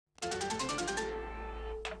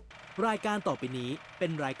รายการต่อไปนี้เป็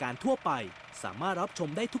นรายการทั่วไปสามารถรับชม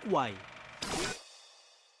ได้ทุกวัย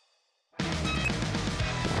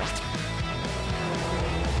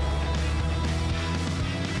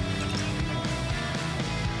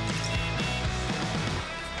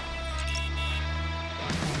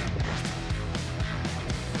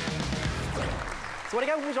สวัสดี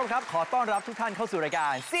ครับคุณผู้ชมครับขอต้อนรับทุกท่านเข้าสู่รายกา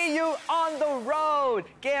ร See you on the road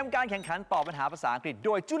เกมการแข่งขันตอบปัญหาภาษาอังกฤษโ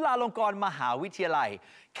ดยจุฬาลงกรณ์มหาวิทยาลัย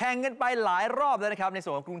แข่งกันไปหลายรอบแล้วนะครับในส่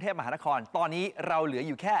วนของกรุงเทพมหานครตอนนี้เราเหลืออ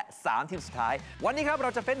ยู่แค่3ทีมสุดท้ายวันนี้ครับเรา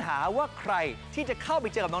จะเฟ้นหาว่าใครที่จะเข้าไป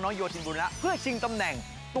เจอกับน้องๆโยธินบุรณะเพื่อชิงตำแหน่ง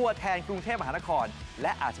ตัวแทนกรุงเทพมหานครแล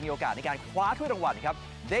ะอาจจะมีโอกาสในการคว้าถ้วยรางวัลครับ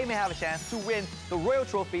They may have a chance to win the royal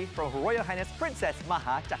trophy from Her Royal Highness Princess มห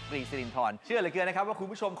าจักรีสิรินธรเชื่อเหลือเกินนะครับว่าคุณ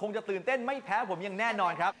ผู้ชมคงจะตื่นเต้นไม่แพ้ผมอย่างแน่นอ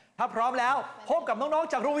นครับถ้าพร้อมแล้วพบกับน้อง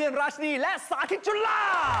ๆจากโรงเรียนราชินีและสาธิตจุฬา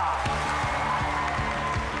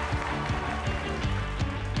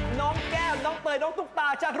น้องแก้มน้องเตยน้องตุ๊กตา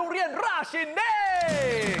จากโรงเรียนราชินี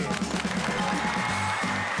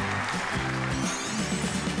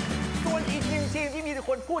ส่วนอีกหนึ่งทีมที่มี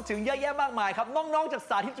คนพูดถึงเยอะแยะมากมายครับน้องๆจาก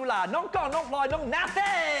สาธิตจุฬาน้องกองน้องพลอยน้องนาเ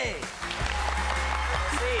ต้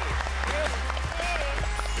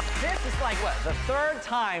This is like what the third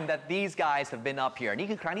time that these guys have been up here นี่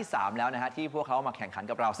คือครั้งที่3แล้วนะฮะที่พวกเขามาแข่งขัน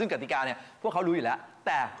กับเราซึ่งกติกาเนี่ยพวกเขารู้อยู่แล้วแ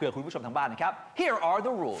ต่เผื่อคุณผู้ชมทางบ้านนะครับ Here are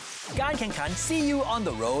the rules การแข่งขัน See You on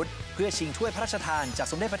the Road เพื่อชิงถ้วยพระราชทานจาก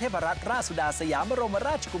สมเด็จพระเทพรัตนราชสุดาสยามบรมร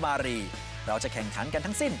าชกุมารีเราจะแข่งขันกัน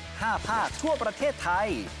ทั้งสิ้น5ภาคทั่วประเทศไทย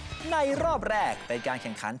ในรอบแรกเป็นการแ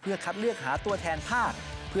ข่งขันเพื่อคัดเลือกหาตัวแทนภาค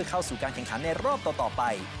เพื่อเข้าสู่การแข่งขันในรอบต่อๆไป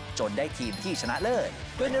จนได้ทีมที่ชนะเลิศ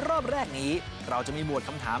โดยในรอบแรกนี้เราจะมีหมวดค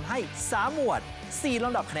ำถามให้3หมวด4ล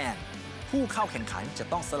ำดับคะแนนผู้เข้าแข่งขันจะ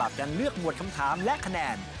ต้องสลับกันเลือกหมวดคำถามและคะแน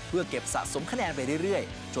นเพื่อเก็บสะสมคะแนนไปเรื่อย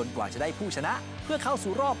ๆจนกว่าจะได้ผู้ชนะเพื่อเข้า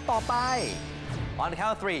สู่รอบต่อไป On the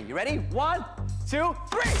count of 3 you ready 1 2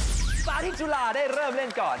 3สาธิตจุฬาได้เริ่มเล่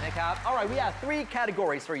นก่อนนะครับ Alright we have 3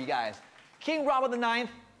 categories for you guys King Rama the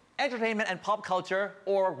Ninth Entertainment and Pop Culture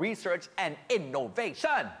or Research and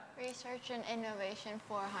Innovation Research and Innovation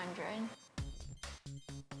 400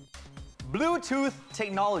 Bluetooth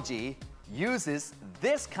technology uses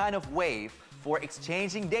this kind of wave for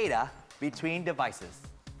exchanging data between devices.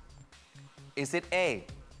 Is it A,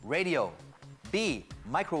 radio, B,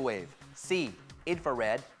 microwave, C,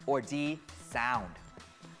 infrared, or D, sound?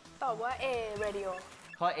 ตอบว่า A radio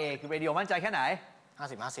ข้อ A คือ radio มั่นใจแค่ไหน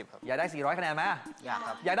 50-50 ครับ อยากได้400คะแนนไหม อยากค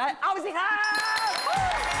รับ อยากได้เอาไปสิครับ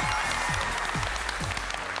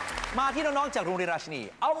มาที่น้องๆจากโรงเรียนราชินี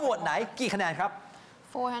เอาหมวดไหนกี่คะแนนครับ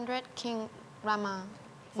400 King Rama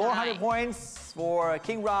 400 points for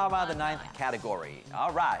King Rama the 9th category.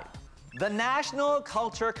 All right. The National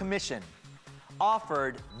Culture Commission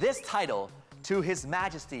offered this title to His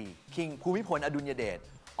Majesty King Bhumibol Adulyadej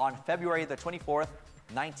on February the 24th,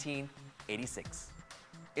 1986.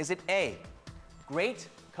 Is it A, Great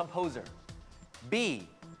Composer, B,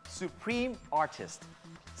 Supreme Artist,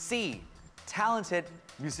 C, Talented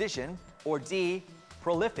Musician, or D,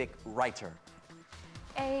 Prolific Writer?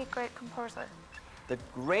 A great composer The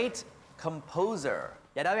Great Composer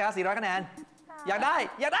อยากได้ไหมครับ400คะแนนอยากได้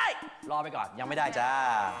รอไปก่อนยังไม่ได้จ้า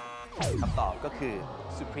คำตอบก็คือ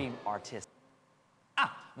Supreme Artist อ่ะ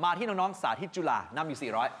มาที่น้องๆสาธิตจุฬานำอยู่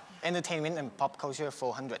400 Entertainment and Pop Culture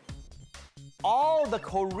 400 All the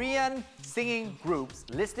Korean singing groups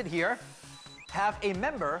listed here have a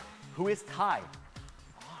member who is Thai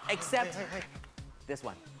except this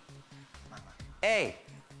one A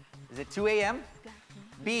Is it 2 a.m.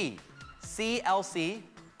 B CLC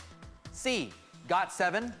C GOT7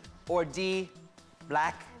 or D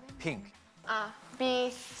Blackpink B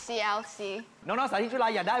CLC น้องๆสาธิตจุฬา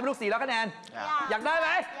อยากได้ลูก400คะแนนอยากได้ไหม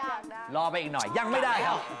รอไปอีกหน่อยยังไม่ได้ค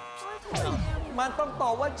รับมันต้องตอ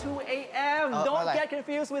บว่า 2 a.m. Don't get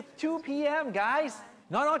confused with 2 p.m. guys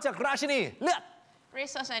น้องๆจากราชินีเลือก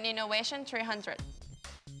Research and Innovation 300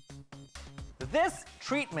 This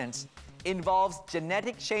treatment involves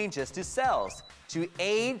genetic changes to cells to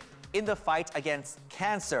aid in the fight against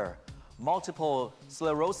cancer, multiple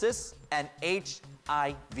sclerosis, and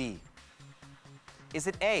HIV. Is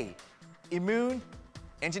it A, immune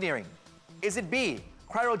engineering? Is it B,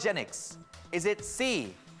 cryogenics? Is it C,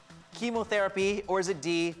 chemotherapy? Or is it D,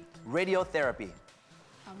 radiotherapy?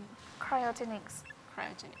 cryogenics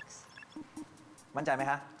มั่นใจไหม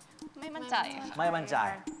คะ ไม่มั่นใจ ไม่มั่นใจ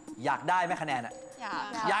อยากได้ไหมคะแนนอะ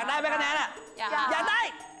อยากได้ไหมคะแนนอะอยากได้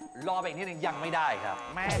รอไปอีกนิดนึงยังไม่ได้ครับ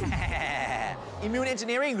แม่ Immune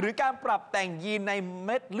Engineering หรือการปรับแต่งยีนในเ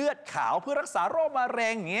ม็ดเลือดขาวเพื่อรักษาโรคมะเร็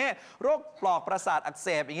งอย่างเงี้ยโรคปลอกประสาทอักเส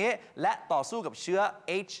บอย่างเงี้ยและต่อสู้กับเชื้อ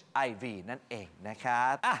HIV นั่นเองนะครั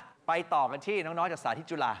บอ่ะไปต่อกันที่น้องๆจากสาธิต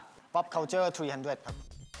จุฬา pop culture 300 ครับ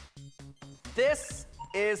This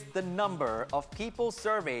is the number of people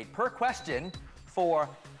surveyed per question for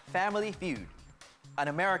Family Feud, an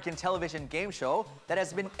American television game show that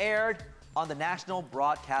has been aired on the National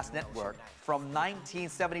Broadcast Network from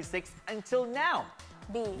 1976 until now.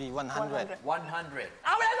 B B 100 100 เอ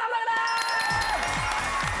าไปเลย3เลยนะ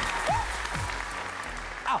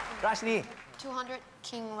อ้าวราชินี 200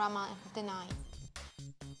 King Rama IX.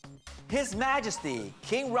 His Majesty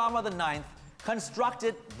King Rama IX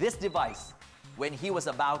constructed this device when he was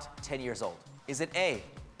about 10 years old. Is it A,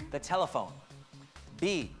 the telephone, B,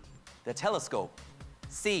 the telescope,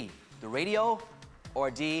 C, the radio, or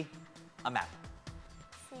D, a map?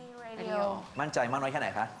 C radio มั่นใจมากน้อยแค่ไหน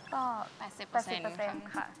คะ ก็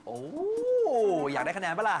 80% ค่ะ โอ้ อยากได้คะแน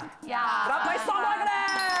นปะล่ะ อยาก รับไป200คะแน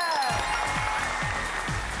น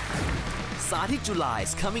Saathit Julai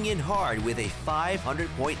is coming in hard with a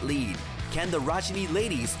 500-point lead. Can the Rajini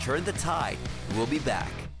ladies turn the tide? We'll be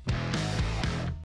back.